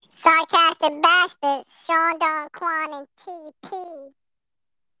Mr. Bastard, Sean Don Quan and TP.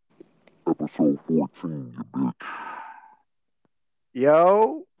 Episode 14, you bitch.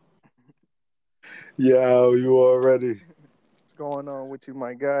 Yo, Yo, you already. what's going on with you,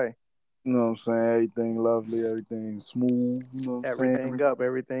 my guy? You know what I'm saying? Everything lovely, everything smooth. You know what I'm saying?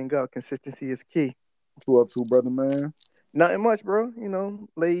 Everything up. Consistency is key. What you up to, brother man? Nothing much, bro.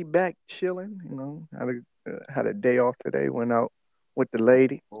 Laid back, chilling. Had a day off today. Went out with the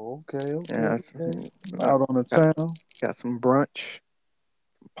lady. Okay. Yeah, got, Out on the got town. got some brunch,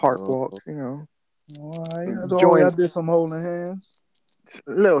 park Uh, walks. all right. Oh, y'all Enjoying did some holding hands.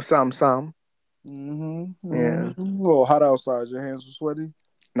 a little something. Yeah. A little hot outside. Your hands were sweaty.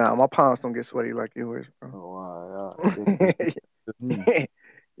 Nah, my palms don't get sweaty like yours, bro. Oh, all right. Just me.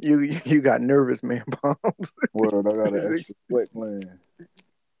 You got nervous man palms. Word, I got an extra sweat gland.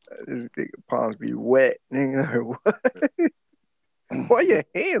 This nigga palms be wet. Nigga, what? Why your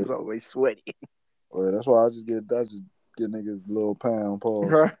hands always sweaty? Word, that's why I just get niggas little pound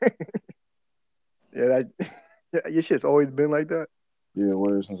pause. Right? Yeah, your shit's always been like that. Yeah,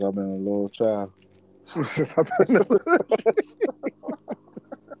 word, since I've been a little child.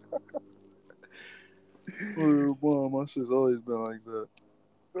 Word, boy, my shit's always been like that.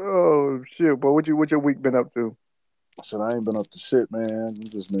 Oh shit! But what your week been up to? Shit, I ain't been up to shit, man. I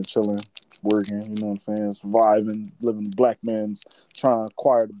just been chilling, working, you know what I'm saying? Surviving, living the black man's, trying to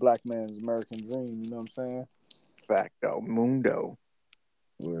acquire the black man's American dream, you know what I'm saying? Facto mundo.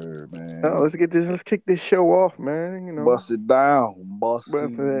 Word, man. Oh, let's kick this show off, man. Bust it down. Bust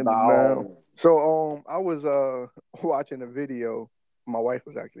Bust it it down. down. So I was watching a video. My wife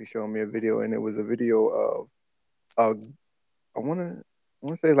was actually showing me a video, and it was a video of I wanna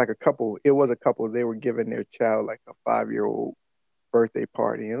say like a couple. It was a couple. They were giving their child like a 5-year-old birthday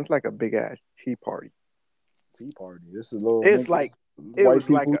party, and it was like a big ass tea party. Tea party. This is a little It's niggas, like it white was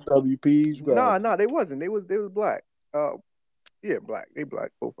like people, a WPs. You got no, they wasn't. They was black. Yeah, black. They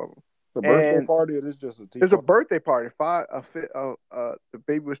black, both of them. a birthday And party, or this just a tea it's a party? birthday party. The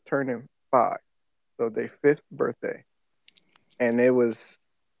baby was turning 5, so their 5th birthday, and it was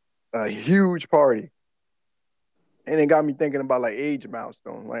a huge party. And it got me thinking about like age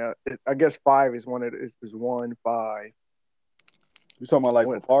milestone. Like I guess 5 is one of the, is 1 5. You talking about like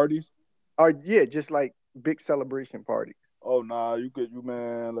When, for parties? yeah, just like big celebration parties. Oh nah, you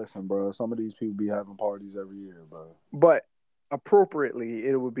man. Listen, bro. Some of these people be having parties every year, bro. But appropriately,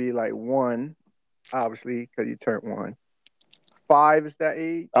 it would be like 1, obviously, because you turned 1. 5 is that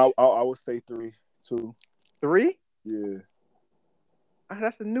age. I would say 3, 2. 3? Yeah.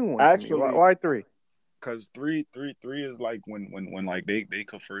 That's a new one Actually, for me. Why 3? Cause three is like when like they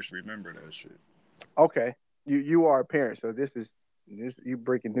could first remember that shit. Okay, you are a parent, so this you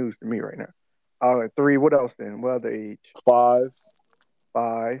breaking news to me right now. 3. What else then? What other age? 5.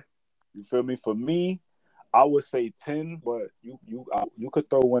 5. You feel me? For me, I would say 10, but you could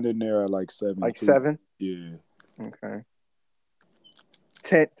throw one in there at like 7. Like too. 7. Yeah. Okay.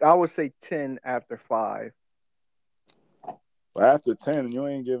 10. I would say 10 after 5. But after 10, you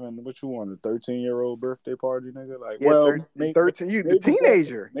ain't giving what you want, a 13-year-old birthday party, nigga. Like, Yeah, well, 13. You the maybe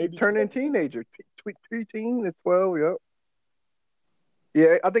teenager. maybe you turning teenager. Preteen is 12. Yep.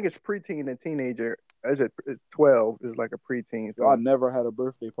 Yeah, I think it's preteen and teenager. Is it 12? Is like a preteen. So I never had a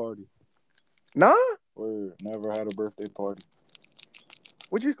birthday party. nah. Word, never had a birthday party.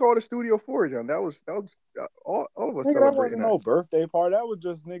 What you call the Studio 4, John? That was all of us Nigga, that celebrating wasn't no birthday party. That was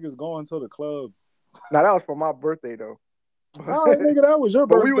just niggas going to the club. Now that was for my birthday though. Nah, nigga, that was your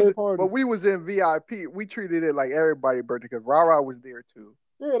birthday party. But we was in VIP. We treated it like everybody's birthday because Rara was there too.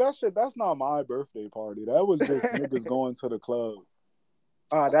 Yeah, that's not my birthday party. That was just niggas going to the club.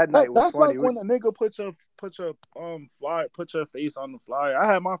 That night was that's funny. Like when a nigga put your face on the flyer. I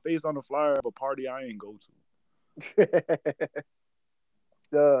had my face on the flyer of a party I ain't go to.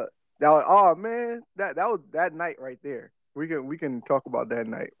 Oh man, that was that night right there. We can talk about that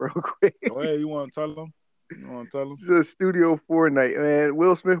night real quick. Go ahead, you want to tell them? The Studio 4 night, man.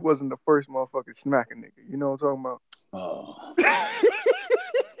 Will Smith wasn't the first motherfucker smacking nigga. You know what I'm talking about?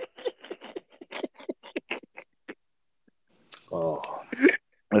 Oh. Oh.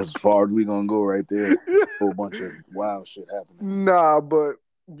 That's as far as we gonna go right there. A whole bunch of wild shit happening. Nah, but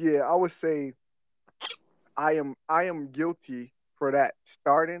yeah, I would say I am guilty for that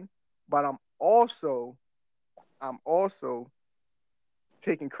starting, but I'm also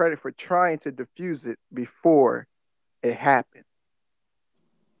taking credit for trying to diffuse it before it happened.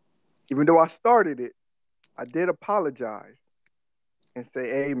 Even though I started it, I did apologize and say,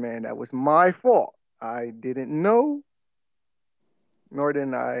 "Hey, man, that was my fault. I didn't know, nor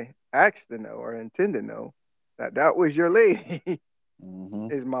did I ask to know or intend to know that was your lady." Mm-hmm.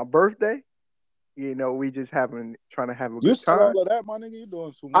 It's my birthday. we just trying to have a You good said all time. of that, my nigga. You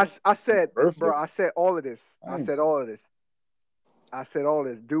doing too much. I said, Birthday. bro, I said all of this. I I ain't said all of this. I said all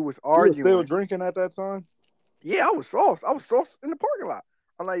this. Dude was You were still arguing. drinking at that time? Yeah, I was sauce. I was sauce in the parking lot.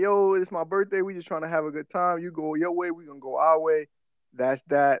 I'm like, yo, it's my birthday. We just trying to have a good time. You go your way, we gonna go our way. That's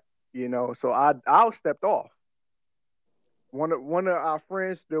that. So I stepped off. One of our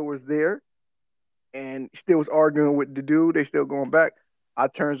friends still was there and still was arguing with the dude. They still going back. I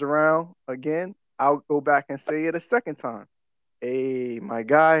turns around again. I'll go back and say it a second time. Hey, my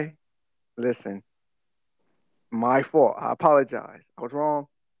guy, listen, my fault. I apologize. I was wrong.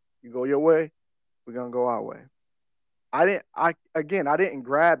 You go your way, we're gonna go our way. I didn't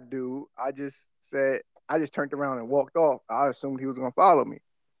grab dude. I just turned around and walked off. I assumed he was gonna follow me.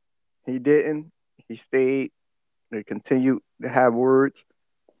 He didn't. He stayed. They continued to have words.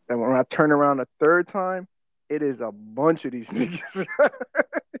 And when I turn around a third time, it is a bunch of these niggas.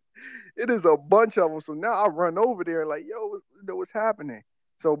 It is a bunch of them. So now I run over there like, yo, what's happening?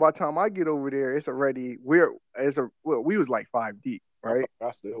 So by the time I get over there, it's already we was like 5 deep, right?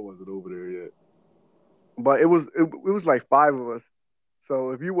 I still wasn't over there yet. But it was like 5 of us.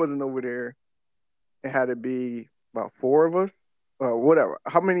 So if you wasn't over there, it had to be about 4 of us or whatever.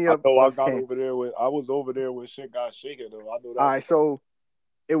 How many I of know I us got came? over there with. I was over there when shit got shaken though. I know All that. right, so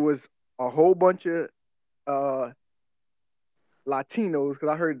it was a whole bunch of Latinos because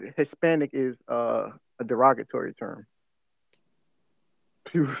I heard Hispanic is a derogatory term.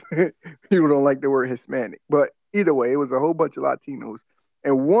 People, people don't like the word Hispanic, but either way, it was a whole bunch of Latinos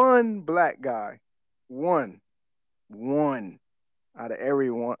and one black guy. One out of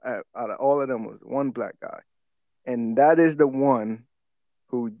everyone, out of all of them was one black guy, and that is the one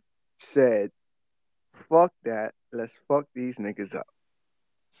who said, "Fuck that, let's fuck these niggas up."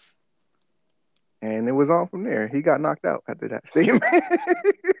 And it was on from there. He got knocked out after that statement.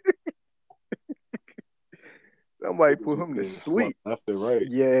 Somebody Niggas put was him to getting slumped sleep. left and right.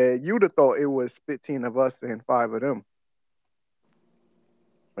 Yeah, you'd have thought it was 15 of us and 5 of them.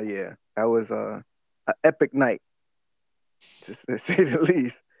 But yeah, that was an epic night, to say the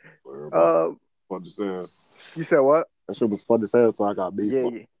least. Fun as hell. You said what? That shit was fun as hell. So I got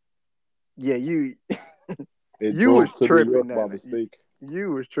beef. Yeah. You It you was drove to New tripping York that by night. mistake.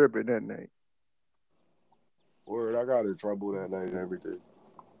 You was tripping that night. Word, I got in trouble that night and everything.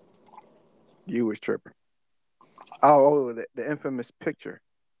 You was tripping. Oh, the infamous picture.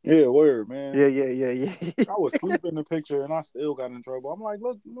 Yeah, word, man. Yeah. I was sleeping in the picture and I still got in trouble. I'm like,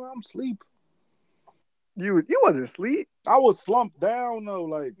 look, I'm asleep. You wasn't asleep. I was slumped down though,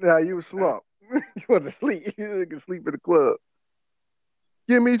 like. Nah, you was slumped. You wasn't asleep. You could sleep in the club.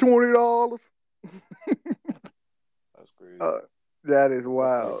 Give me $20. That's crazy. That is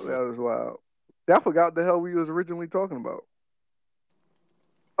wild. That was wild. I forgot the hell we was originally talking about.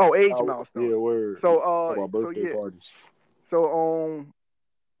 Oh, age milestones. Yeah, word. So about birthday parties. So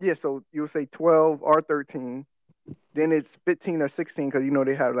yeah, so you'll say 12 or 13. Then it's 15 or 16 because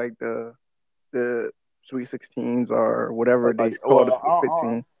they have like the sweet 16s or whatever they call it for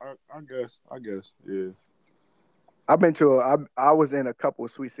 15. I guess, yeah. I've been I was in a couple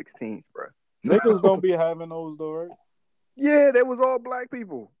of sweet 16s, bro. Niggas don't be having those though, right? Yeah, they was all black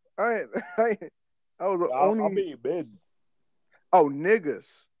people. I was the only. I mean, men. Oh, niggas.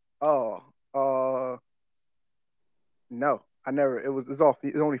 Oh, no, I never. It's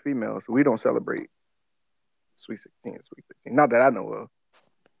only females. We don't celebrate sweet 16 and sweet 15. Not that I know of.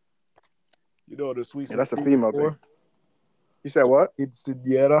 You know what the sweet 16 that's a female for? thing. You said what?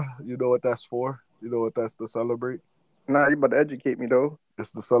 Quinceañera. You know what that's for? You know what that's to celebrate? Nah, you about to educate me though.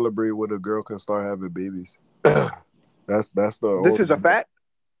 It's to celebrate when a girl can start having babies. That's the. This is a fact.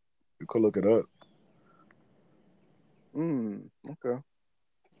 You could look it up. Okay.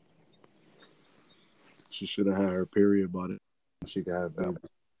 She should have had her period by it. She could have babies.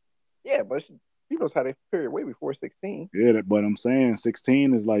 Yeah, but females had a period way before 16. Yeah, but I'm saying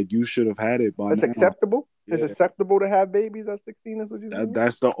 16 is like you should have had it by now. It's acceptable? Yeah. It's acceptable to have babies at 16 is what you're saying?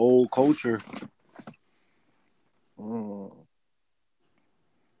 That's the old culture.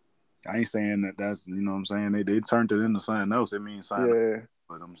 I ain't saying that's, you know what I'm saying? They turned it into something else. It means something. Yeah.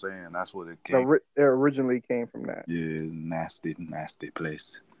 But I'm saying that's what it came. It originally came from that. Yeah, nasty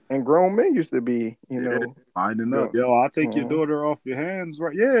place. And grown men used to be, finding up. Yo, I'll take your daughter off your hands,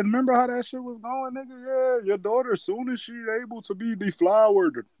 right? Yeah, remember how that shit was going, nigga? Yeah, your daughter, as soon as she's able to be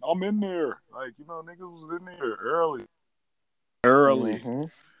deflowered, I'm in there. Like, niggas was in there early. Mm-hmm.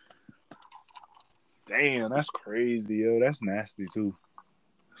 Damn, that's crazy, yo. That's nasty, too.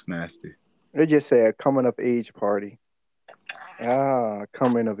 That's nasty. They just said coming of age party.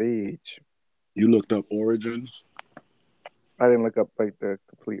 Coming of age. You looked up origins? I didn't look up like the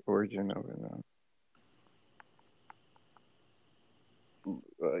complete origin of it. No.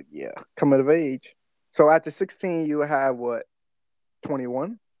 Yeah, coming of age. So after 16, you have what?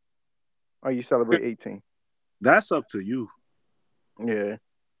 21? Or you celebrate 18? That's up to you. Yeah.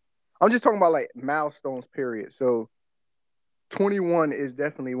 I'm just talking about like milestones, period. So 21 is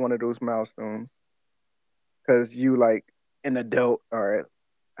definitely one of those milestones because you like an adult, or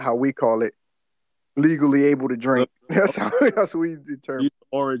how we call it, legally able to drink. That's what we determine. These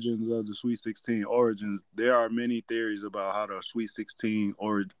origins of the Sweet 16 origins. There are many theories about how the Sweet 16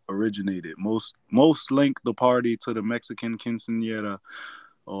 originated. Most link the party to the Mexican quinceañera.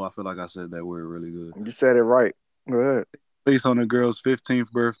 Oh, I feel like I said that word really good. You said it right. Go ahead. Based on a girl's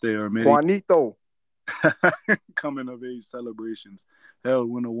 15th birthday or many Juanito. coming of age celebrations held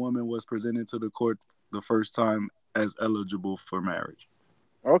when a woman was presented to the court the first time as eligible for marriage.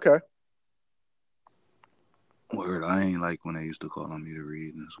 Okay. Word, I ain't like when they used to call on me to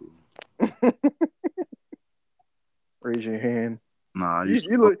read in school. Raise your hand. Nah,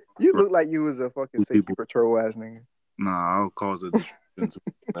 you look like you was a fucking safety patrol ass nigga. Nah, I'll cause a distraction.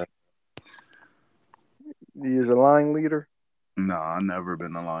 You is a line leader. Nah, I never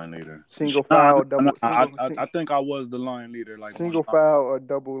been a line leader. Single file, double. I think I was the line leader. Like single file or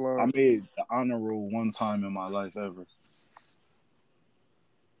double line. I made the honor roll one time in my life ever.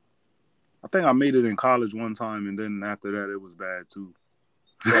 I think I made it in college one time, and then after that, it was bad too.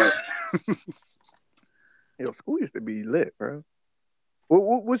 Right. Yo, school used to be lit, bro.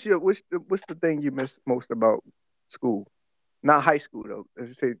 What's the thing you miss most about school? Not high school though.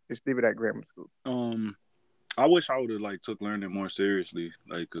 Let's say just leave it at grammar school. I wish I would have like took learning more seriously,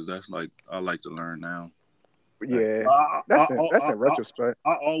 like, cause that's like I like to learn now. Yeah, that's in retrospect.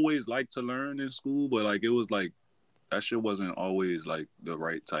 I always like to learn in school, but like it was like that shit wasn't always like the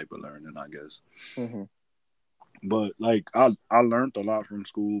right type of learning, I guess. Mm-hmm. But like I learned a lot from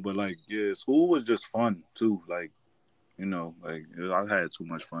school, but like yeah, school was just fun too. Like you know, like I had too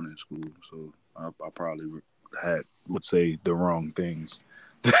much fun in school, so I probably would say the wrong things.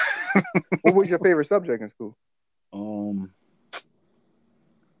 What was your favorite subject in school?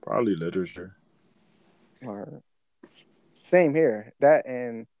 Probably literature. All right. Same here. That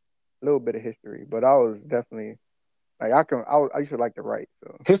and a little bit of history, but I was definitely like I used to like to write.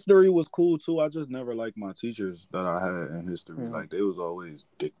 So history was cool too. I just never liked my teachers that I had in history. Mm-hmm. Like they was always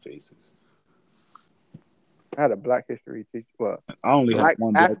dick faces. I had a black history teacher. Well, I only had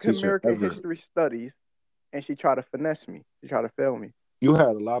one black African teacher American ever. history studies, and she tried to finesse me. She tried to fail me. You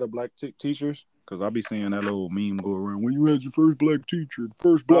had a lot of black teachers? Because I be seeing that little meme go around. When you had your first black teacher, the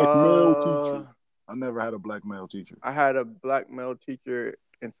first black male teacher. I never had a black male teacher. I had a black male teacher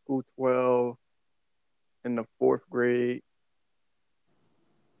in school 12 in the 4th grade.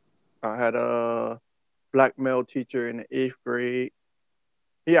 I had a black male teacher in the 8th grade.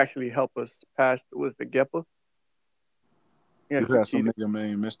 He actually helped us pass. Was the GEPA? You had some nigga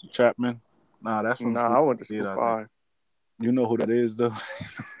named Mr. Chapman? Nah, that's from I went to school 5. You know who that is, though?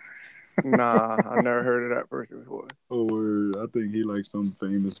 Nah, I never heard of that person before. Oh, word. I think he like some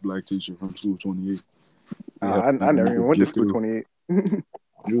famous black teacher from School 28. I never even went to School 28.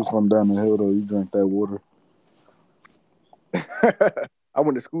 You was from down the hill, though. You drank that water. I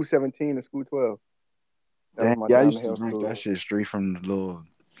went to School 17 and School 12. Damn, I used to drink that shit straight from the little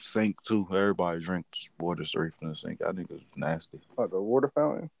sink, too. Everybody drinks water straight from the sink. I think it was nasty. Oh, the water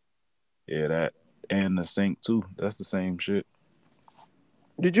fountain? Yeah, that. And the sink, too. That's the same shit.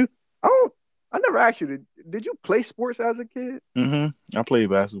 Did you? I never asked you. Did you play sports as a kid? Mm-hmm. I played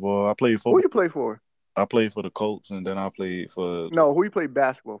basketball. I played football. Who you play for? I played for the Colts, and then I played for. No, who you played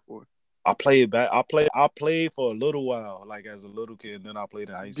basketball for? I played I played for a little while, like as a little kid. And then I played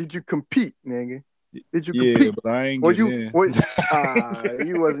in high school. Did you compete, nigga? Did you compete? Yeah, but I ain't get in.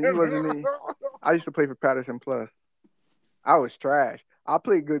 You wasn't in. I used to play for Patterson Plus. I was trash. I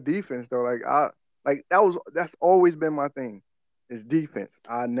played good defense though. That's always been my thing. Is defense.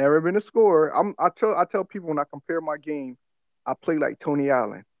 I never been a scorer. I tell people when I compare my game, I play like Tony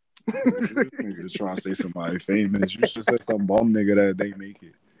Allen. You're trying to say somebody famous. You should say some bum nigga that they make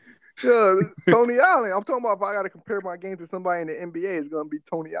it. Yeah, Tony Allen. I'm talking about if I got to compare my game to somebody in the NBA, it's gonna be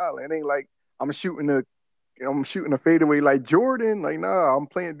Tony Allen. It ain't like I'm shooting a fadeaway like Jordan. Like nah, I'm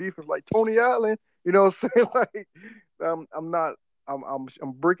playing defense like Tony Allen. You know what I'm saying? Like I'm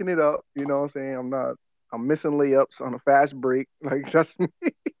breaking it up. You know what I'm saying? I'm missing layups on a fast break. Like that's me.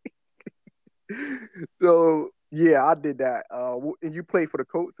 So yeah, I did that. And you played for the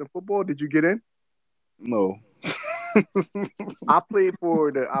Colts in football. Did you get in? No. I played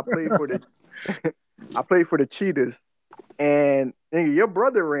for the Cheetahs, and your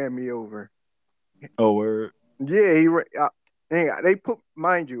brother ran me over. Oh, word. Yeah, They put,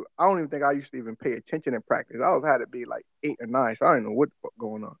 mind you, I don't even think I used to even pay attention in practice. I was had to be like 8 or 9, so I didn't know what the fuck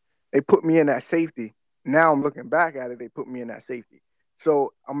going on. They put me in that safety. Now I'm looking back at it, they put me in that safety.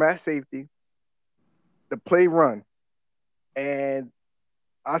 So I'm at safety, the play run, and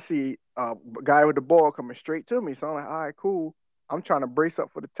I see a guy with the ball coming straight to me. So I'm like, all right, cool. I'm trying to brace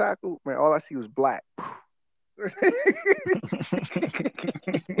up for the tackle. Man, all I see was black.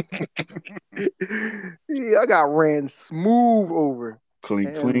 Yeah, I got ran smooth over.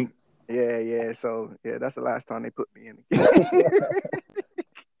 Clink, clink. Yeah. So yeah, that's the last time they put me in the game.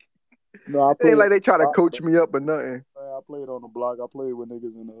 No, I It played. ain't like they try to coach me up or nothing. I played on the block. I played with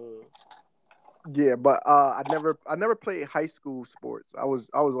niggas in the hood. Yeah, but I never played high school sports. I was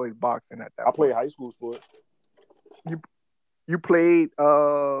always boxing at that I played point. high school sports. You played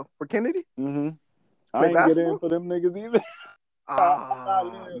for Kennedy? Mm-hmm. Play I ain't get in basketball? for them niggas either.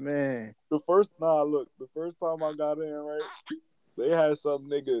 Man. The first time I got in, right, they had some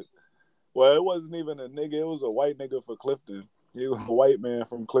nigga. Well, it wasn't even a nigga. It was a white nigga for Clifton. He was a white man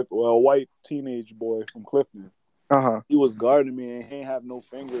from Clifton. Well, a white teenage boy from Clifton. He was guarding me and he ain't have no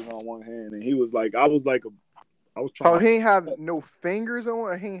fingers on one hand. And he was like, I was trying. Oh, he ain't have no fingers on,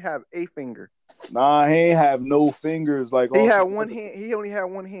 or he ain't have a finger. Nah, he ain't have no fingers. Like he had one hand. He only had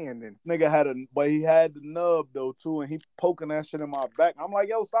one hand. Then nigga but he had the nub though too, and he poking that shit in my back. I'm like,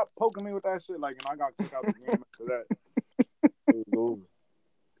 yo, stop poking me with that shit. Like, and I got kicked out the game after that. It was over.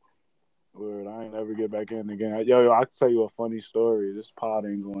 Word, I ain't never get back in again. Yo, I can tell you a funny story. This pod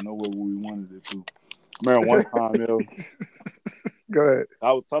ain't going nowhere where we wanted it to. Remember one time, yo. Go ahead.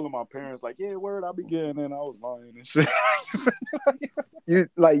 I was telling my parents, like, yeah, word, I'll be getting in. I was lying and shit. You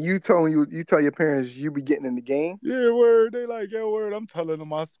tell your parents you be getting in the game? Yeah, word. They like, yeah, word. I'm telling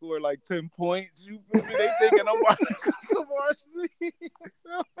them I scored like 10 points. You feel me? They thinking I'm about to go to varsity.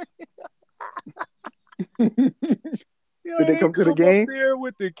 Yo, Did they come to the game? Up there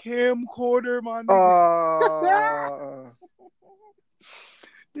with the camcorder, my nigga.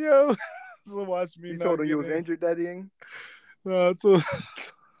 Yo, so watch me. You not told them you was in. injured that game? I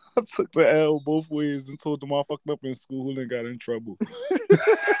took the L both ways and told them I fucked up in school and got in trouble.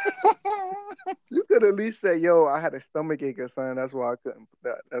 You could at least say, "Yo, I had a stomach ache or something. That's why I couldn't.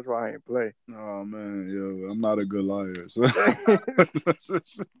 That's why I ain't play." Oh man, yo, I'm not a good liar. So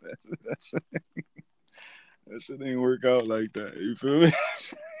that shit ain't work out like that. You feel me?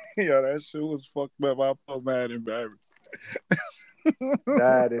 Yo, that shit was fucked up. I felt mad embarrassed.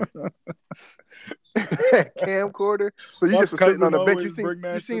 That is camcorder. So you just were sitting on the bench.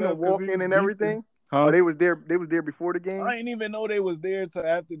 You seen them walk in and everything. Huh? Oh, they was there. They was there before the game. I didn't even know they was there till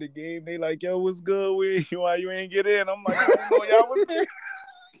after the game. They like, yo, what's good with you? Why you ain't get in? I'm like, I didn't know y'all was there.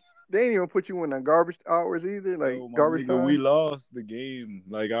 They ain't even put you in the garbage hours either. Like garbage time. We lost the game.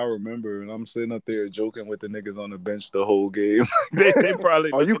 Like I remember, and I'm sitting up there joking with the niggas on the bench the whole game. they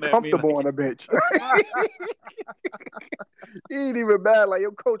probably. Are you comfortable on the bench? He ain't even bad. Like,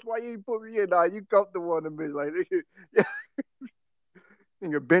 yo, coach, why you ain't put me in? Nah, you comfortable on the bench? Like,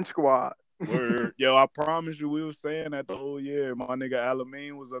 in your bench squad. Word. Yo, I promise you, we was saying that the whole year. My nigga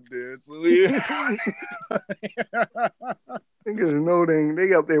Alameen was up there too. Yeah. Niggas know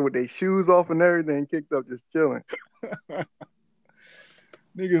they up there with their shoes off and everything, kicked up, just chilling.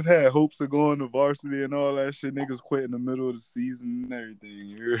 Niggas had hopes of going to varsity and all that shit. Niggas quit in the middle of the season and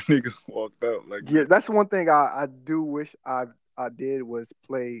everything. Niggas walked out like. Yeah, that's one thing I do wish I did was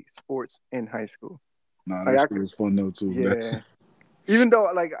play sports in high school. Nah, that shit was fun though too. Yeah. Even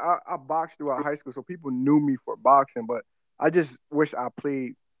though like I boxed throughout high school, so people knew me for boxing, but I just wish I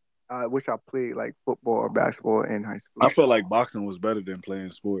played like football or basketball in high school. I feel like boxing was better than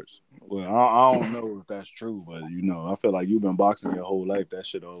playing sports. Well, I don't know if that's true, but I feel like you've been boxing your whole life. That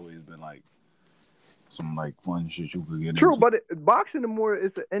shit always been like some like fun shit you could get True, into. but boxing more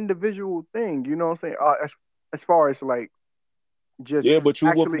is an individual thing. You know what I'm saying? As far as like just but you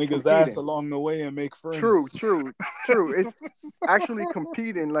whoop niggas' competing. ass along the way and make friends. True. It's actually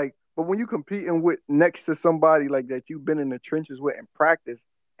competing. Like, but when you competing with next to somebody like that you've been in the trenches with in practice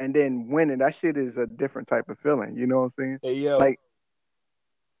and then winning, that shit is a different type of feeling. You know what I'm saying? Hey, yo. Like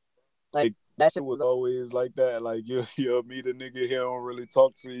that shit was always like that. Like you'll meet a nigga, he don't really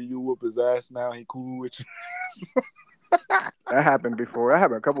talk to you. You whoop his ass now, he cool with you. That happened before. That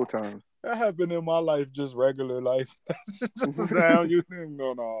happened a couple times. That happened in my life, just regular life. Just now,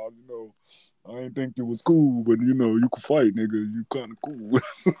 no, I ain't think you was cool, but you could fight, nigga. You kind of cool.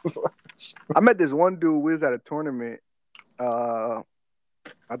 I met this one dude. We was at a tournament. I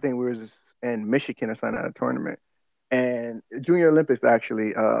think we was in Michigan or something at a tournament. And Junior Olympics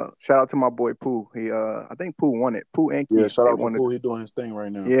actually. Shout out to my boy Pooh. I think Pooh won it. Pooh and Keith. Yeah, shout out to Pooh. He doing his thing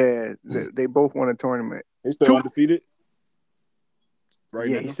right now. Yeah, they both won a tournament. They still undefeated. right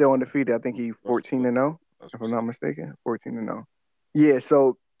Yeah, now. he's still undefeated. I think he's 14-0, if I'm not mistaken. 14-0. Yeah,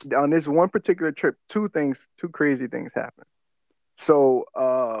 so on this one particular trip, two crazy things happened. So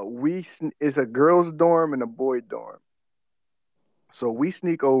it's a girls' dorm and a boy dorm. So we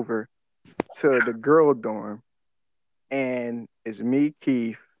sneak over to the girl dorm, and it's me,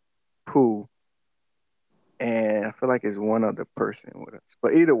 Keith, Pooh, and I feel like it's one other person with us.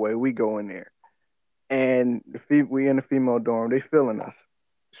 But either way, we go in there, and we in the female dorm. They feeling us.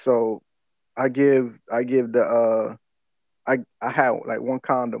 So I give the I had like one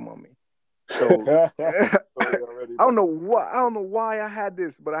condom on me. So I don't know why I had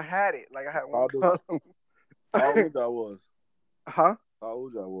this, but I had it. Like I had one condom. How old I was? Huh? How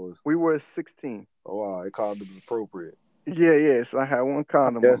old I was? We were 16. Oh wow, it condoms appropriate. Yeah. So I had one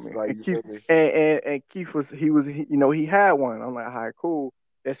condom on me. Like and Keith he had one. I'm like, all right, cool.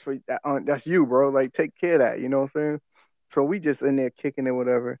 That's for that's you, bro. Like take care of that. You know what I'm saying? So we just in there kicking it,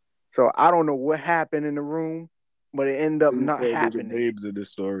 whatever. So I don't know what happened in the room, but it ended up not happening. There's names in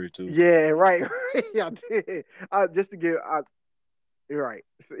this story too. Yeah, right. I did. Right.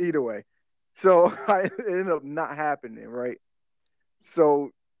 So either way, so it ended up not happening, right? So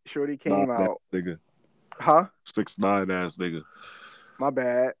Shorty came out. Nigga. Huh? 6'9" ass nigga. My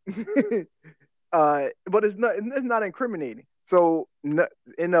bad. But it's not incriminating. So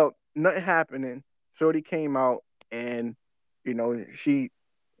end up nothing happening. Shorty came out, and she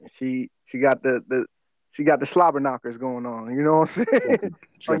got the slobber knockers going on. You know what I'm saying?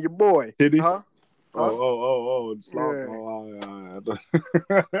 On your boy. Titties? Huh? Oh, slobber. Yeah.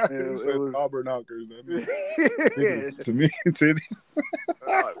 You said slobber knockers. Titties. To me, titties.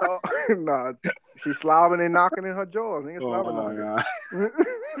 Nah, she's slobbering and knocking in her jaws. Nigga, slobber knockers.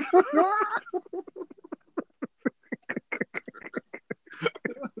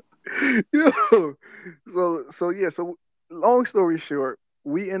 So long story short,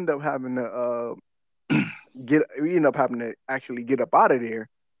 we end up having to actually get up out of there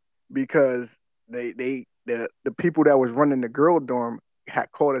because the people that was running the girl dorm had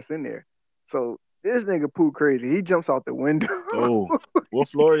caught us in there. So this nigga Pooh crazy. He jumps out the window. Oh, what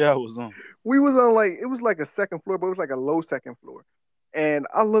floor y'all was on? We was on it was like a second floor, but it was like a low second floor. And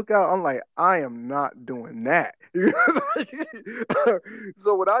I look out, I'm like, I am not doing that.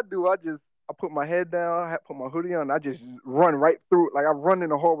 So what I do, I put my head down, I put my hoodie on, and I just run right through it. Like I run in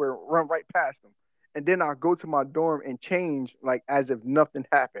the hallway, run right past them. And then I go to my dorm and change like as if nothing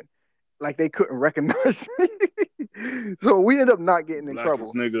happened. Like they couldn't recognize me. So we end up not getting in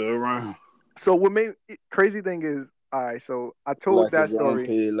trouble. Nigga around. So what made crazy thing is, all right, so I told that story.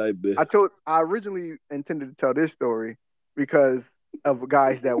 I originally intended to tell this story because of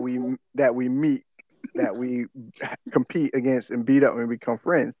guys that we meet, that we compete against and beat up and become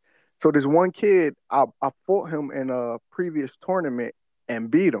friends. So this one kid, I fought him in a previous tournament and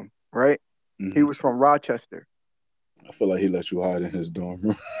beat him, right? Mm-hmm. He was from Rochester. I feel like he let you hide in his dorm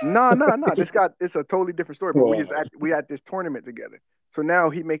room. No. It's a totally different story. But we had this tournament together. So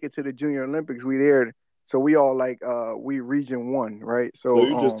now he make it to the Junior Olympics. We there. So we all we region 1, right? So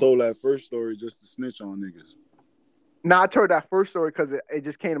you just told that first story just to snitch on niggas. I told that first story because it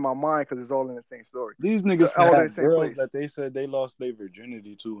just came to my mind because it's all in the same story. These niggas all have girls place. That they said they lost their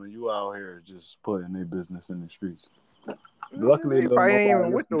virginity to, and you out here just putting their business in the streets. Luckily, I ain't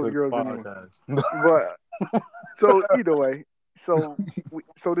even with those girls anymore. But so either way, so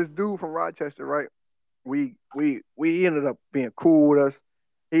this dude from Rochester, right? We ended up being cool with us.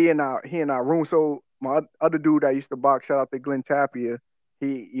 He in our room. So my other dude that used to box, shout out to Glenn Tapia.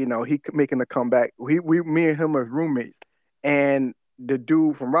 He making a comeback. Me and him as roommates, and the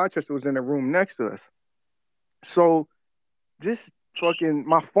dude from Rochester was in the room next to us. So this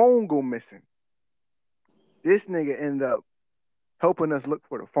my phone go missing. This nigga ended up helping us look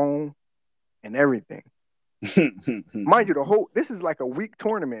for the phone and everything. Mind you, this is like a week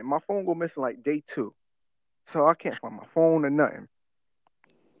tournament. My phone go missing like day 2. So I can't find my phone or nothing.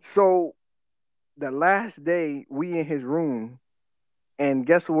 So the last day we in his room, and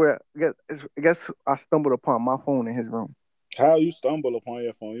guess I stumbled upon my phone in his room. How you stumble upon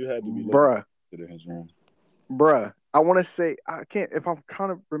your phone? You had to be looking in his room. Bruh, I want to say, I can't, if I'm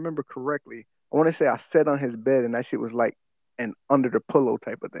kind of remember correctly, I want to say I sat on his bed and that shit was like an under the pillow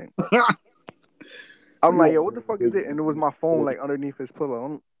type of thing. I'm like, yo, what the fuck is it? And it was my phone like underneath his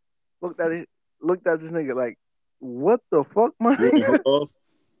pillow. Looked at this nigga like, what the fuck, man? You didn't hook off?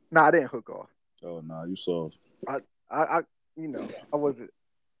 Nah, I didn't hook off. Oh, nah, you soft. I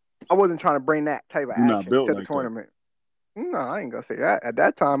wasn't trying to bring that type of action to the tournament. No, I ain't gonna say that. At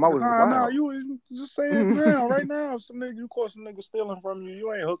that time, I was wild. Nah, you just say it now, right now. You caught some nigga stealing from you.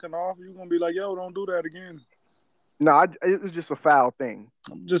 You ain't hooking off. You gonna be like, yo, don't do that again. No, it was just a foul thing.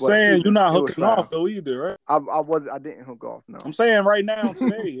 I'm just saying you're not hooking foul. off though either, right? I didn't hook off. No, I'm saying right now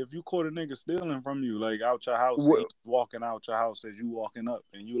today, if you caught a nigga stealing from you, like out your house, and he's walking out your house as you walking up,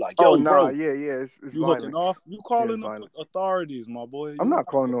 and you like, yo, bro, yeah, it's you violence. hooking off? You calling the authorities, my boy? I'm not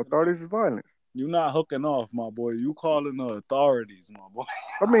calling the authorities. It's violence. You not hooking off, my boy. You calling the authorities, my boy.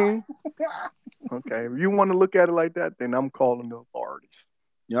 I mean, okay, if you want to look at it like that, then I'm calling the authorities.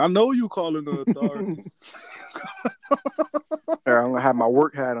 Yeah, I know you calling the authorities. I'm gonna have my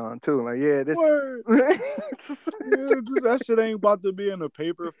work hat on too. Like, yeah, this. That shit ain't about to be in a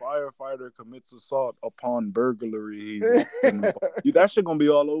paper. Firefighter commits assault upon burglary. That shit gonna be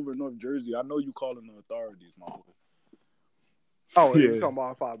all over North Jersey. I know you calling the authorities, my boy. Oh, yeah. You talking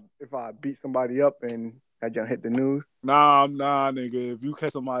about if I beat somebody up and that just hit the news? Nah, nigga. If you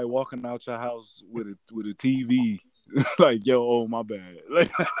catch somebody walking out your house with a TV, like, yo, oh my bad.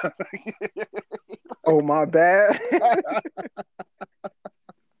 Like, oh my bad.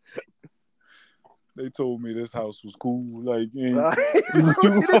 They told me this house was cool. Like, who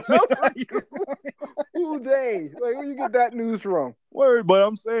they? Like, where you get that news from? Word, but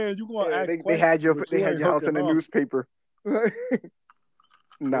I'm saying you gonna ask they had your house in the off. newspaper.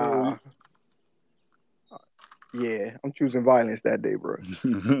 Nah. Yeah, I'm choosing violence that day, bro.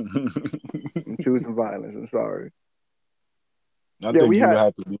 I'm choosing violence. I'm sorry. I think you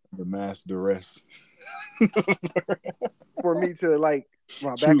have to be under mass duress for me to like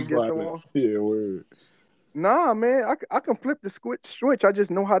my back against the wall. Yeah, word. Nah, man, I can flip the switch. I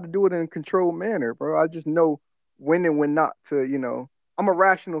just know how to do it in a controlled manner, bro. I just know when and when not to. I'm a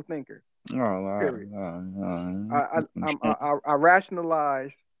rational thinker. Period. I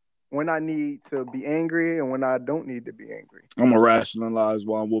rationalize when I need to be angry and when I don't need to be angry. I'm gonna rationalize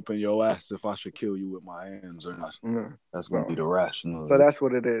why I'm whooping your ass if I should kill you with my hands or not. That's gonna be the rational. So that's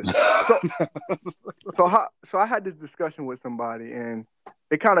what it is. So I had this discussion with somebody and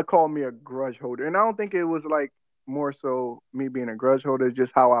they kind of called me a grudge holder, and I don't think it was like more so me being a grudge holder, it's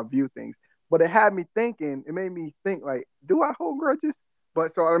just how I view things. But it had me thinking. It made me think like, do I hold grudges?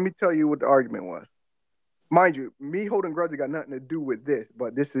 But so let me tell you what the argument was. Mind you, me holding grudges got nothing to do with this,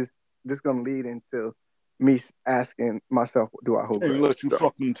 but this gonna lead into me asking myself, do I hold grudges? Hey, let you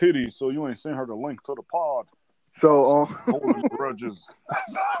fucking titties, so you ain't sent her the link to the pod. So holding grudges.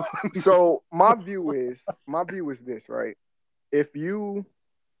 So my view is this, right? If you,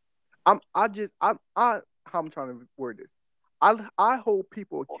 how I'm trying to word this. I hold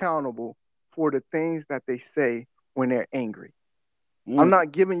people accountable for the things that they say when they're angry. I'm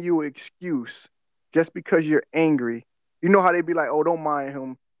not giving you an excuse just because you're angry. You know how they be like, oh, don't mind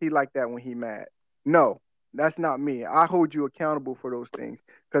him. He like that when he mad. No, that's not me. I hold you accountable for those things.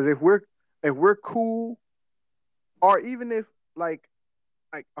 Because if we're cool, or even if like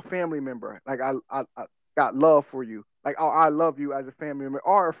a family member, like I got love for you, like I love you as a family member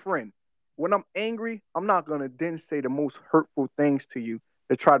or a friend. When I'm angry, I'm not gonna then say the most hurtful things to you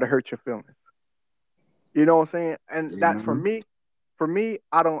to try to hurt your feelings. You know what I'm saying? And that for me,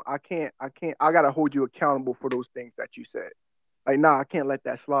 I gotta hold you accountable for those things that you said. Like, nah, I can't let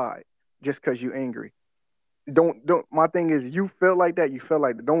that slide just because you're angry. Don't. My thing is, you feel like that. You feel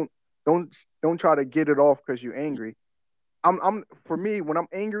like that. Don't try to get it off because you're angry. For me, when I'm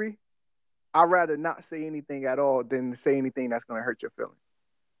angry, I'd rather not say anything at all than say anything that's gonna hurt your feelings.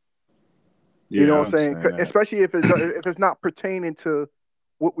 Yeah, you know what I'm saying? Especially if it's not pertaining to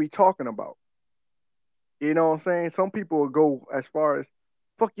what we talking about. You know what I'm saying? Some people will go as far as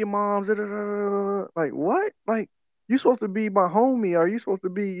fuck your moms. Like what? Like you supposed to be my homie, or you supposed to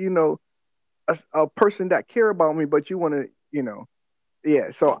be, a person that care about me, but you want to,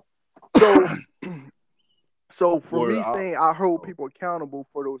 yeah. So for me saying I hold people accountable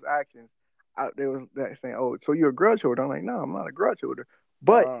for those actions, there was that saying, oh, so you're a grudge holder. I'm like, no, I'm not a grudge holder.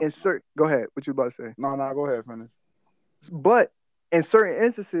 But go ahead. What you about to say? No, go ahead, finish. But in certain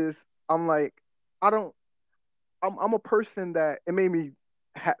instances, I'm like, I'm a person that it made me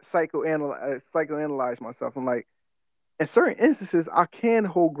psychoanalyze myself. I'm like, in certain instances, I can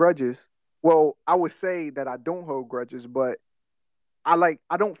hold grudges. Well, I would say that I don't hold grudges, but I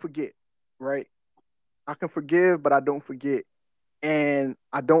don't forget, right? I can forgive, but I don't forget, and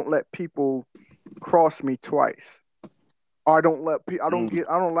I don't let people cross me twice, or I don't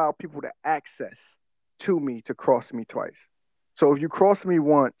allow people to access to me to cross me twice. So if you cross me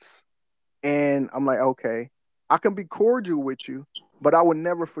once, and I'm like, okay, I can be cordial with you, but I will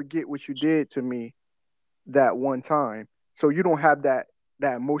never forget what you did to me that one time. So you don't have that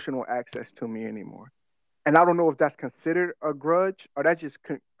emotional access to me anymore. And I don't know if that's considered a grudge or that's just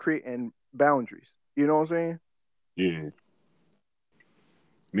creating boundaries. You know what I'm saying? Yeah.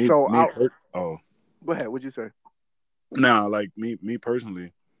 Go ahead. What'd you say? Now, like me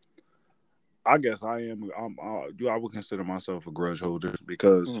personally, I guess I would consider myself a grudge holder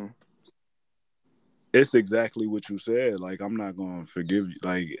because it's exactly what you said. Like, I'm not going to forgive you.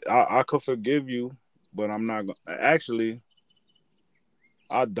 Like, I could forgive you, but I'm not going to. Actually,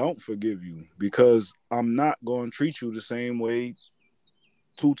 I don't forgive you because I'm not going to treat you the same way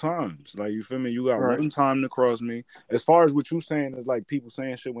 2 times. Like, you feel me? You got one time to cross me. As far as what you saying is like people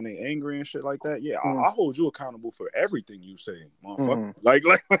saying shit when they angry and shit like that. Yeah, I hold you accountable for everything you say, motherfucker. Like,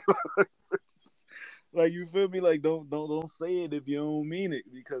 like, you feel me? Like, don't say it if you don't mean it,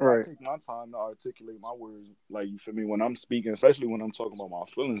 because I take my time to articulate my words. Like, you feel me? When I'm speaking, especially when I'm talking about my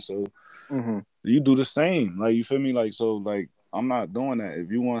feelings. So you do the same. Like, you feel me? Like, so, like, I'm not doing that. If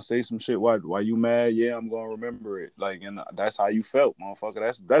you want to say some shit while you mad, yeah, I'm gonna remember it. Like, and that's how you felt,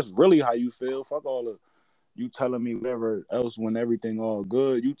 motherfucker. That's really how you feel. Fuck all the you telling me whatever else when everything all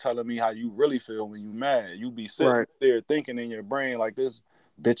good. You telling me how you really feel when you mad. You be sitting there thinking in your brain like, this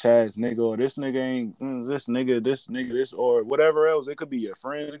bitch ass nigga, or this nigga ain't this nigga, this, or whatever else. It could be your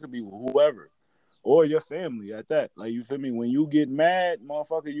friends, it could be whoever, or your family at that. Like, you feel me? When you get mad,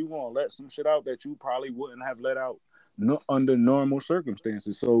 motherfucker, you gonna let some shit out that you probably wouldn't have let out under normal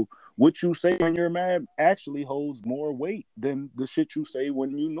circumstances. So what you say when you're mad actually holds more weight than the shit you say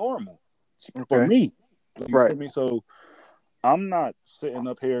when you normal. For me, like, you feel me? So I'm not sitting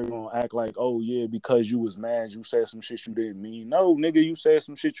up here gonna act like, oh yeah, because you was mad, you said some shit you didn't mean. No, nigga, you said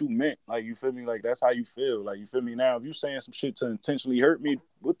some shit you meant. Like, you feel me? Like, that's how you feel. Like, you feel me? Now, if you saying some shit to intentionally hurt me,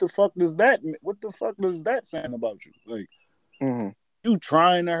 what the fuck does that saying about you? Like, you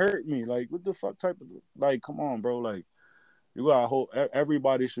trying to hurt me? Like, what the fuck type of, like, come on, bro? Like, you got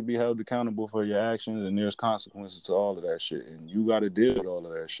everybody should be held accountable for your actions, and there's consequences to all of that shit, and you got to deal with all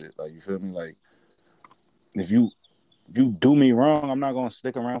of that shit. Like, you feel me? Like, if you do me wrong, I'm not gonna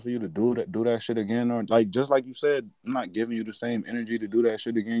stick around for you to do that shit again. Or, like, just like you said, I'm not giving you the same energy to do that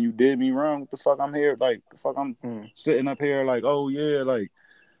shit again. You did me wrong. What the fuck? I'm here, like, the fuck I'm sitting up here like, oh yeah, like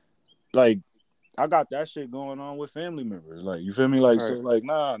I got that shit going on with family members. Like, you feel me? Like, so, like,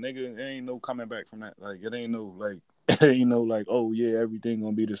 nah, nigga, it ain't no coming back from that. Like, it ain't no, like, it ain't no, like, oh yeah, everything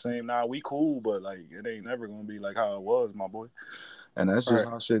gonna be the same. Nah, we cool, but, like, it ain't never gonna be like how it was, my boy. And that's just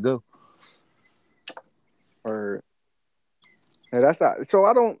how shit go. And that's not, so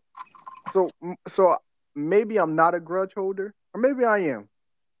I don't, so maybe I'm not a grudge holder, or maybe I am.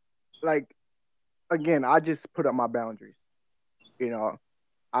 Like, again, I just put up my boundaries. You know,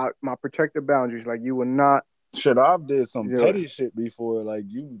 my protective boundaries. Like, you will not. Shit, I've did some petty shit before. Like,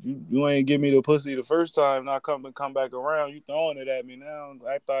 you ain't give me the pussy the first time, not come back around. You throwing it at me now.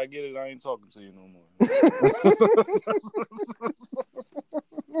 After I get it, I ain't talking to you no more.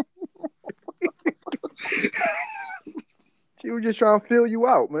 He was just trying to fill you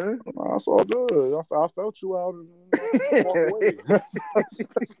out, man. Nah, that's all good. I felt you out and walk away.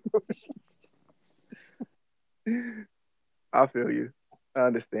 I feel you. I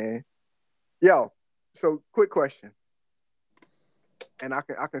understand. Yo, so quick question, and I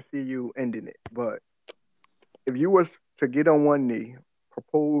can see you ending it. But if you was to get on one knee,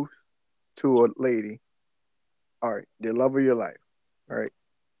 propose to a lady, all right, the love of your life, all right,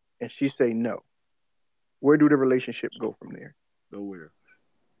 and she say no, where do the relationship go from there? Nowhere.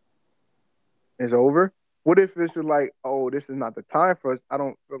 It's over? What if this is like, oh, this is not the time for us? I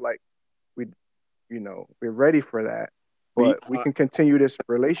don't feel like we're ready for that, but we can continue this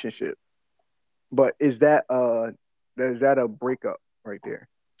relationship. But is that a breakup right there?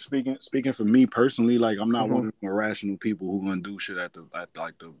 Speaking for me personally, like, I'm not one of the irrational people who gonna do shit at the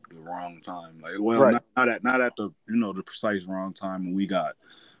wrong time. Like, well, not at the the precise wrong time when we got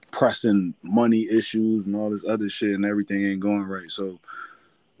pressing money issues and all this other shit and everything ain't going right. So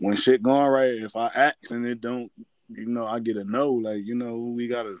when shit going right, if I ask and it don't, I get a no. Like, we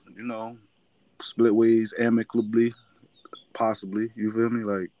gotta, split ways amicably, possibly. You feel me?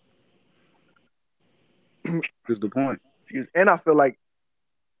 Like, is the point. And I feel like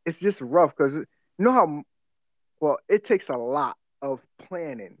it's just rough because how well it takes a lot of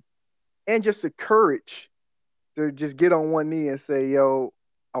planning and just the courage to just get on one knee and say, "Yo,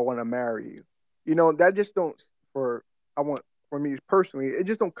 I want to marry you." That just don't for me personally, it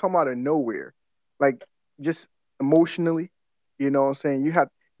just don't come out of nowhere. Like, just emotionally, you know what I'm saying? You have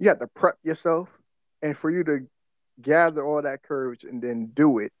to prep yourself, and for you to gather all that courage and then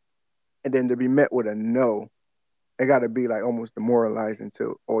do it, and then to be met with a no, it got to be like almost demoralizing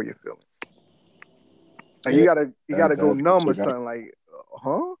to all your feelings. Like, you gotta go numb or something. Like,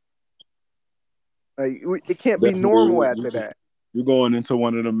 huh? Like, it can't be normal after that. You're going into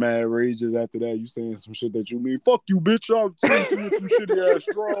one of the mad rages after that. You saying some shit that you mean. Fuck you, bitch. I'll take you with some shitty ass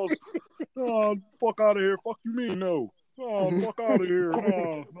straws. Oh, fuck out of here. Fuck you mean, no. Oh, fuck out of here.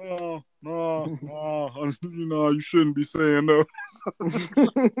 No. You know, you shouldn't be saying no.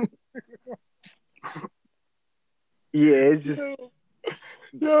 Yeah, it's just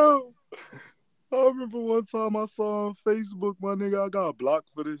Yo, I remember one time I saw on Facebook, my nigga, I got blocked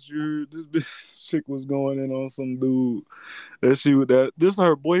for this year. This bitch chick was going in on some dude. This is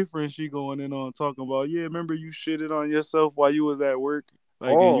her boyfriend she going in on talking about, yeah, remember you shitted on yourself while you was at work?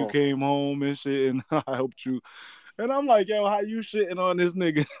 Like, and you came home and shit, and I helped you. And I'm like, yo, how you shitting on this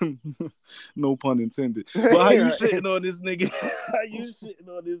nigga? No pun intended. But how you shitting on this nigga? How you shitting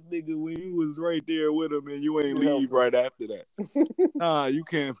on this nigga when you was right there with him and you ain't leave right after that? Nah, you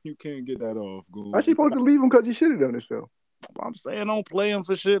can't get that off, Goon. How's she supposed to leave him because he shitted on himself? I'm saying don't play him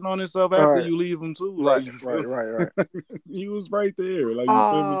for shitting on himself after you leave him too. Like, Right. He was right there. Like, you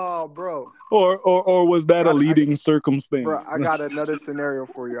feel me? Oh, bro. Or was that a leading circumstance? Bro, I got another scenario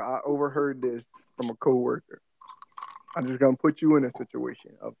for you. I overheard this from a coworker. I'm just gonna put you in a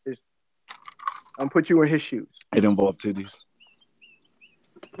situation of his. I'm put you in his shoes. It involved titties.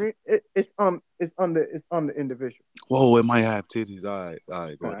 It's on the individual. Whoa, it might have titties. All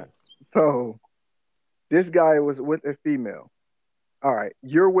right, go ahead. So, this guy was with a female. All right,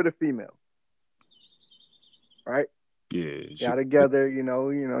 you're with a female, right? Yeah, y'all together.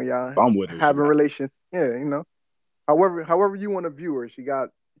 Y'all. I'm with her. Having relations. Yeah, However you want to view her, she got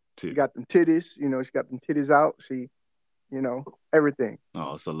them titties. She got them titties out. She, everything.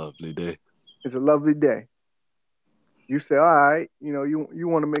 Oh, it's a lovely day. It's a lovely day. You say, all right, you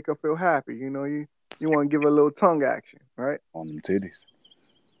want to make her feel happy. You want to give her a little tongue action, right? On them titties.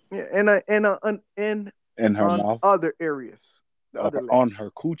 Yeah, and in her mouth. Other areas. On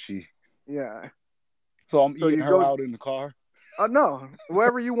her coochie. Yeah. So I'm eating her out in the car? No.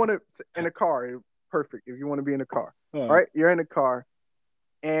 Wherever you want to, in the car, perfect. If you want to be in the car. All right? You're in the car.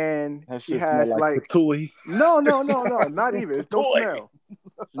 And she has like patooey. No, not even. It's no smell.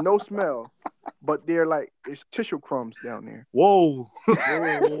 No smell. But they're like, it's tissue crumbs down there. Whoa. What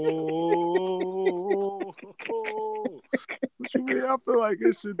you mean? I feel like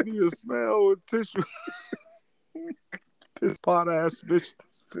it should be a smell with tissue. Piss pot ass bitch.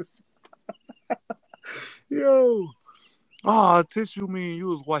 Yo. Tissue mean you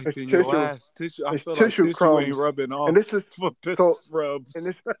was wiping your ass. Tissue. I feel like tissue crumbs. Ain't rubbing off. And this is for piss rubs. And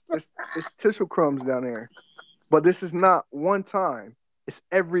it's tissue crumbs down there. But this is not one time. It's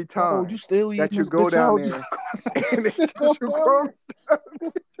every time you still that you go down there. And it's tissue crumbs.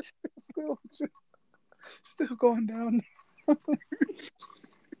 Still going down.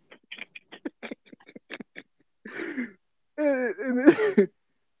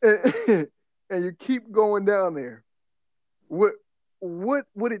 And you keep going down there. What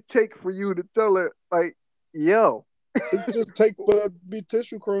would it take for you to tell her, like, yo? It just take for be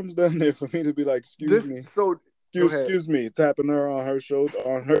tissue crumbs down there for me to be like, excuse me. So excuse me, tapping her on her shoulder,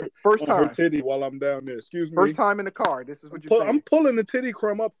 on her her titty while I'm down there. Excuse me. First time in the car. This is what you're saying. I'm pulling the titty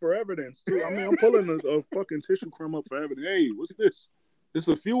crumb up for evidence too. I mean, I'm pulling a fucking tissue crumb up for evidence. Hey, what's this? There's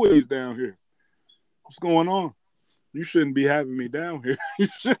a few ways down here. What's going on? You shouldn't be having me down here. You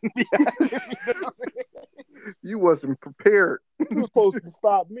shouldn't be having me down here. You wasn't prepared. You were supposed to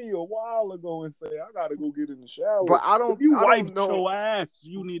stop me a while ago and say, I gotta go get in the shower. But I don't. If you wiped your ass,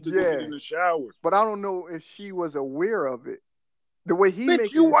 you need to go get in the shower. But I don't know if she was aware of it. The way he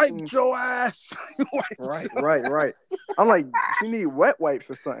makes you wiped your ass. Right. I'm like, she need wet wipes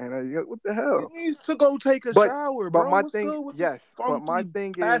or something. What the hell? He needs to go take a shower, bro. But my thing, but my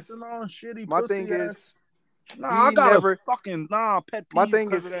thing is, passing on shitty my pussy thing ass. is, I got a fucking pet peeve. My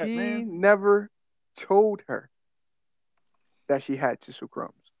thing is, that, he man. never told her that she had tissue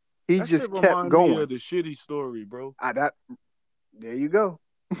crumbs. He that just shit kept going. Me of the shitty story, bro. There you go.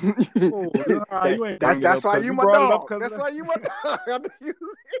 That's why you my dog. That's why you my dog.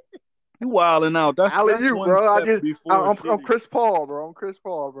 You wilding out. That's you, bro. I'm Chris Paul, bro.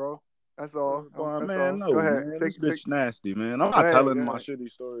 That's all. Man, no, go ahead. Man. This bitch nasty, man. I'm not telling my shitty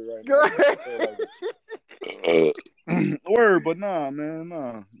story right now. Go ahead. Word, but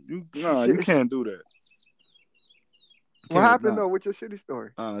man, you can't do that. What happened though with your shitty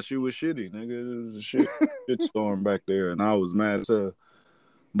story? She was shitty, nigga. It was a shit storm back there, and I was mad as hell.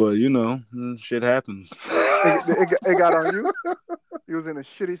 But shit happens. It got on you. You was in a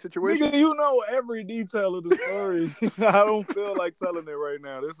shitty situation. Nigga, you know every detail of the story. I don't feel like telling it right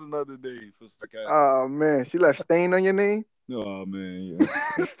now. This is another day for sarcasm. Oh man, she left stain on your name. Oh man, yeah.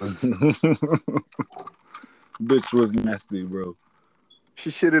 Bitch was nasty, bro.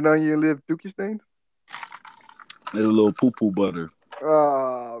 She shitted on you and left dookie stains. There's a little poo poo butter.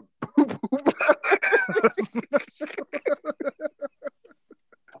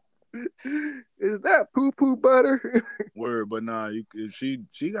 Is that poo poo butter? Word, but nah, if she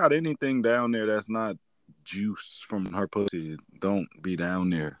got anything down there that's not juice from her pussy, don't be down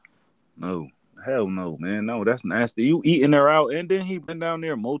there. No. Hell no, man. No, that's nasty. You eating her out, and then he been down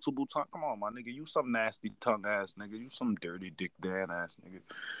there multiple times. Come on, my nigga. You some nasty tongue ass nigga. You some dirty dick Dan ass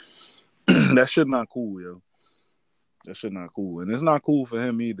nigga. That shit not cool, yo. That shit not cool. And it's not cool for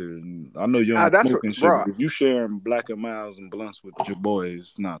him either. And I know you don't That's smoke what, and shit, bro. but if you sharing Black and Miles and blunts with your boys,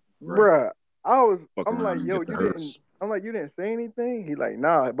 it's not right. Bruh, Fuck I'm around like, and yo, get the you hurts. didn't. I'm like, you didn't say anything. He like,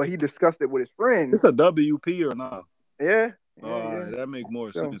 nah, but he discussed it with his friends. It's a WP or not? Yeah. That make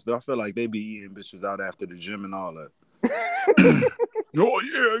more sense. I feel like they be eating bitches out after the gym and all that. Oh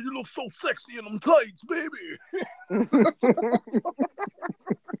yeah, you look so sexy in them tights, baby.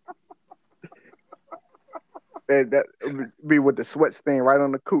 that would be with the sweat stain right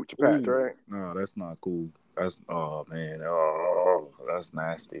on the cooch patch, right? No, that's not cool. That's that's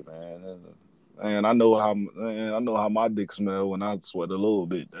nasty, man. Man, I know how my dick smell when I sweat a little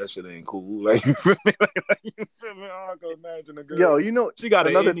bit. That shit ain't cool. Like you feel me? You feel me? I can imagine a girl. Yo, you know, she got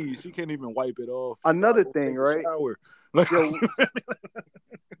an innie. She can't even wipe it off. Another thing, right? Like, yo,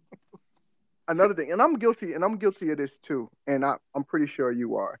 another thing, and I'm guilty of this too, and I'm pretty sure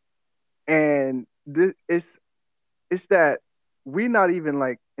you are. And this it's that we're not even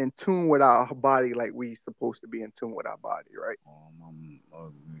like in tune with our body like we supposed to be in tune with our body, right?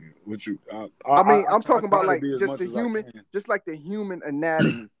 I'm talking about like just the human, just like the human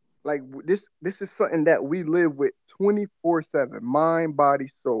anatomy. Like this is something that we live with 24/7, mind,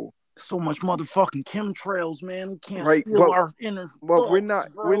 body, soul. So much motherfucking chemtrails, man. We can't feel our inner Well,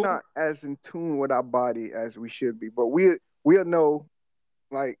 thoughts, we're not as in tune with our body as we should be. But we'll know,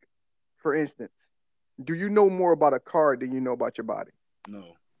 like, for instance, do you know more about a car than you know about your body?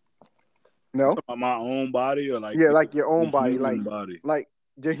 No. No? About my own body or like like your own body, body. Like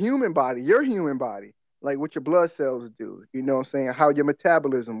the human body, your human body, like what your blood cells do. You know what I'm saying? How your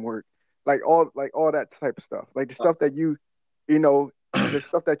metabolism works, like all that type of stuff, like the stuff that you know, the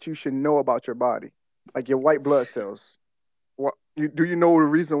stuff that you should know about your body, like your white blood cells. Do you know the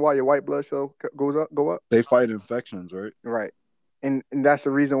reason why your white blood cell go up? They fight infections, right? Right. And that's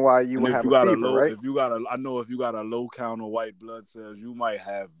the reason why you will have a fever, right? If you got a low count of white blood cells, you might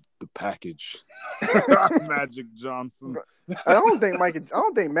have the package. Magic Johnson. I don't think Magic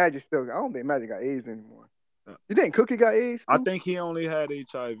got AIDS anymore. You think Cookie got AIDS too? I think he only had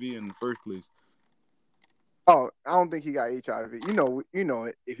HIV in the first place. Oh, I don't think he got HIV. You know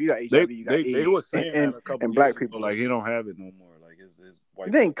it. If you got HIV, you got AIDS. They were saying that a couple and years black ago, people, like he don't have it no more. Like his white.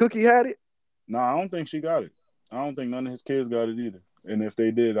 You think Cookie had it? No, I don't think she got it. I don't think none of his kids got it either. And if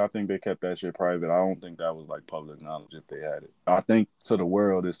they did, I think they kept that shit private. I don't think that was like public knowledge if they had it. I think to the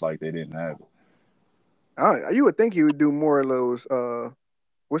world, it's like they didn't have it. You would think he would do more of those.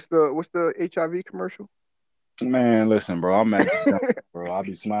 What's the HIV commercial? Man, listen, bro. I'm mad, bro. I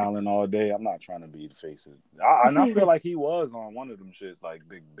be smiling all day. I'm not trying to be the face of. And I feel like he was on one of them shits, like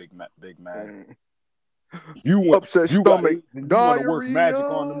big mad. If you want, upset stomach, you want to work magic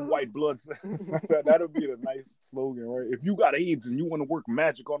on them white blood cells. That'll be the nice slogan, right? If you got AIDS and you want to work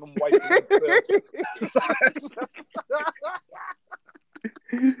magic on them white blood cells.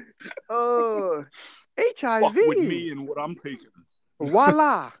 HIV. Fuck with me and what I'm taking.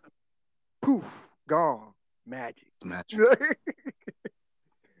 Voila. Poof. Gone. Magic. Like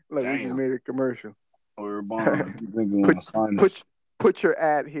we just made a commercial. Or put your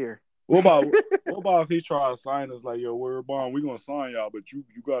ad here. What about if he try to sign us like, yo, we're bond, we're gonna sign y'all, but you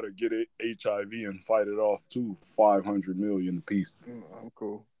gotta get it HIV and fight it off too, 500 million a piece. I'm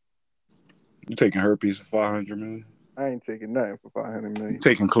cool. You taking herpes for 500 million? I ain't taking nothing for 500 million. You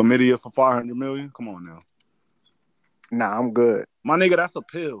taking chlamydia for 500 million? Come on now. Nah, I'm good. My nigga, that's a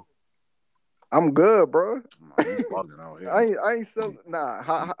pill. I'm good, bro. Nah, you bugging out here. I ain't so. Nah,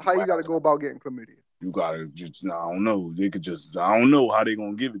 how you gotta go about getting chlamydia? You gotta just, I don't know. They could just, I don't know how they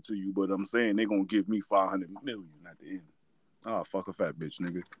gonna give it to you, but I'm saying they gonna give me 500 million at the end. Oh, fuck a fat bitch,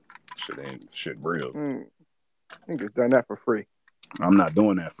 nigga. Shit real. Niggas done that for free. I'm not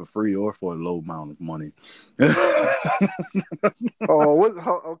doing that for free or for a low amount of money.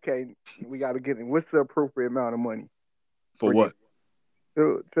 Okay. We gotta get in. What's the appropriate amount of money? For what?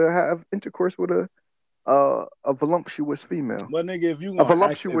 To have intercourse with a voluptuous female. But nigga, if you a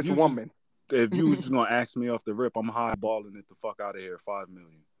voluptuous woman. If you just gonna ask me off the rip, I'm highballing it the fuck out of here. 5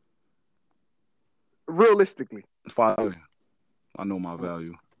 million. Realistically. 5 million. I know my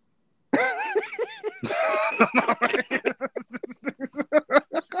value.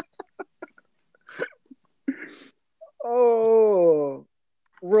 Oh,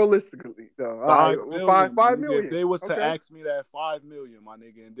 realistically, dog. right. 5 Five million, my nigga. million. If they was to Okay. ask me that 5 million, my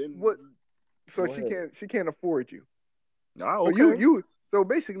nigga, and then What? So Go ahead. she can't afford you. Okay. So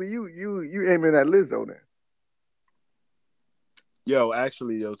basically you aiming at Lizzo then. Yo,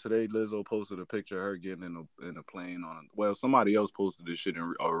 actually, today Lizzo posted a picture of her getting in a plane on. Well, somebody else posted this shit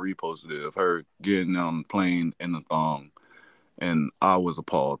or reposted it of her getting on the plane in a thong, and I was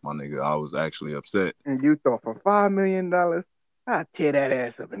appalled, my nigga. I was actually upset. And you thought for $5 million, I'd tear that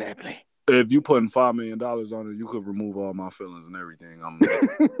ass up in that plane. If you putting $5 million on it, you could remove all my feelings and everything. I'm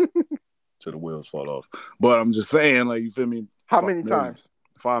till the wheels fall off. But I'm just saying, like, you feel me? How many times?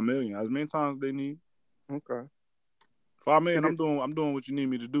 5 million, as many times they need. Okay. 5 million. I'm doing what you need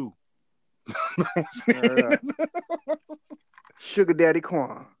me to do. Sugar Daddy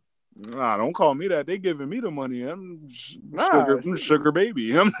Quan. Nah, don't call me that. They giving me the money. I'm sugar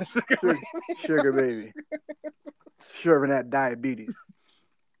baby. I'm sugar baby. Serving that diabetes.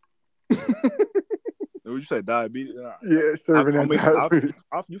 What you say, diabetes? Yeah, serving that diabetes.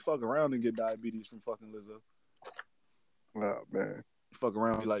 You fuck around and get diabetes from fucking Lizzo. Oh man. You fuck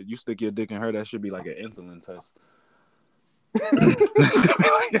around, like you stick your dick in her. That should be like an insulin test.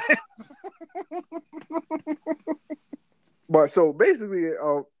 But so basically,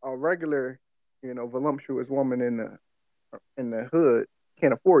 a regular, voluptuous woman in the hood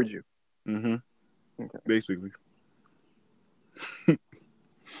can't afford you. Mm-hmm. Okay. Basically.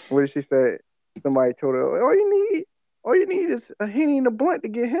 What did she say? Somebody told her, all you need is a Henny and a blunt to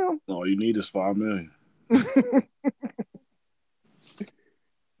get him. All you need is 5 million.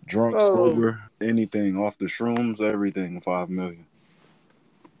 Drunk, sober, anything, off the shrooms, everything, 5 million.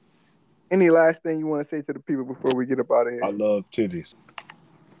 Any last thing you want to say to the people before we get up out of here? I love titties.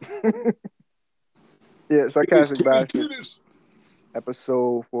 Yeah, Sarcastic Bastards.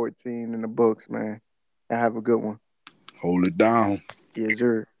 Episode 14 in the books, man. And have a good one. Hold it down. Yes,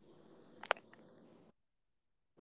 sir.